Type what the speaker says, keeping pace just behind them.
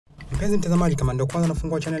Mpenzi mtazamaji, kama ndio kwanza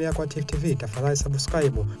unafungua channel yako ya TV, tafadhali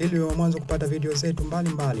subscribe ili uwe mwanzo kupata video zetu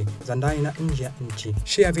mbalimbali za ndani na nje ya nchi.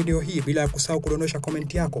 Share video hii bila kusahau kudondosha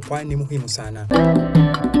comment yako, kwani ni muhimu sana.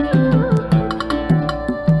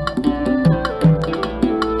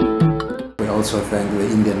 We also thank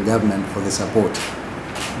the Indian government for the support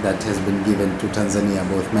that has been given to Tanzania,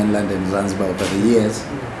 both mainland and Zanzibar, over the years,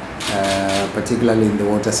 particularly in the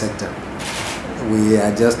water sector. We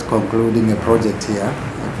are just concluding a project here,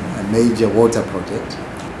 a major water project.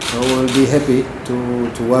 So we'll be happy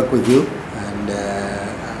to work with you. And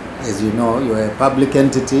as you know, you're a public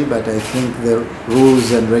entity, but I think the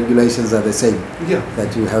rules and regulations are the same. Yeah.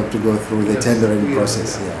 That you have to go through the tendering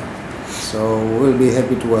process. Yeah. So we'll be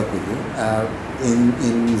happy to work with you.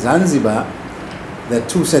 In Zanzibar, there are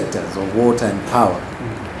two sectors of water and power.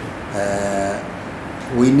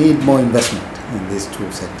 We need more investment in these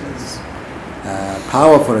two sectors.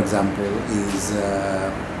 Power, for example, is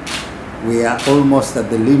we are almost at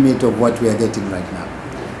the limit of what we are getting right now.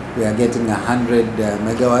 We are getting 100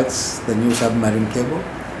 megawatts, the new submarine cable,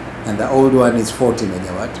 and the old one is 40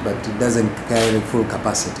 megawatts, but it doesn't carry full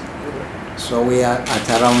capacity. So we are at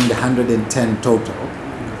around 110 total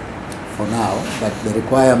for now, but the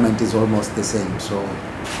requirement is almost the same, so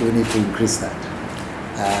we need to increase that.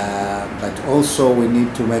 But also we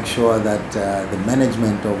need to make sure that the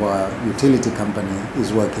management of our utility company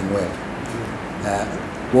is working well.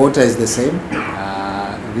 Water is the same.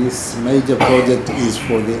 This major project is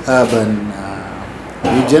for the urban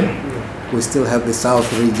region. We still have the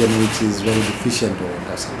south region, which is very deficient of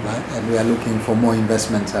water supply, and we are looking for more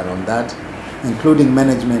investments around that, including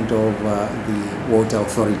management of the water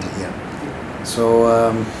authority here.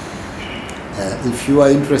 So if you are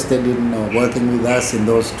interested in working with us in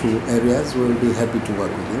those two areas, we will be happy to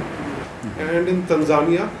work with you. And in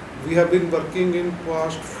Tanzania, we have been working in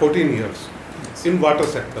past 14 years in water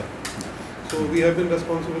sector. So we have been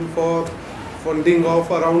responsible for funding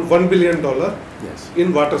of around $1 billion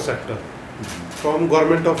in water sector from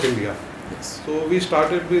Government of India. So we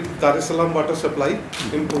started with Dar es Salaam water supply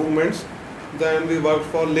improvements. Then we worked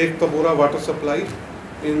for Lake Tabora water supply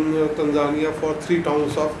in Tanzania for 3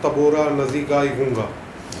 towns of Tabora, Naziga, Igunga.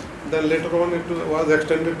 Then later on it was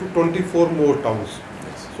extended to 24 more towns.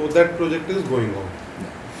 So that project is going on.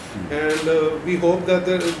 And we hope that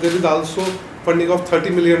there is also funding of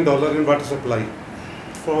 $30 million in water supply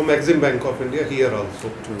from Exim Bank of India here also.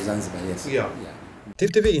 To Zanzibar, yes. Yeah.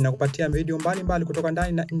 TV inakupatia video mbalimbali kutoka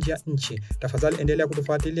ndani na nje ya nchi. Tafadhali endelea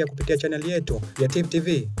kutufuatilia kupitia channel yetu ya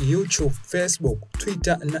TV, YouTube, Facebook,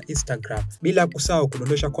 Twitter na Instagram. Bila kusahau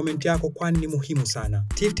kudondosha comment yako, kwani ni muhimu sana.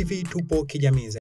 TV tupo kijamii.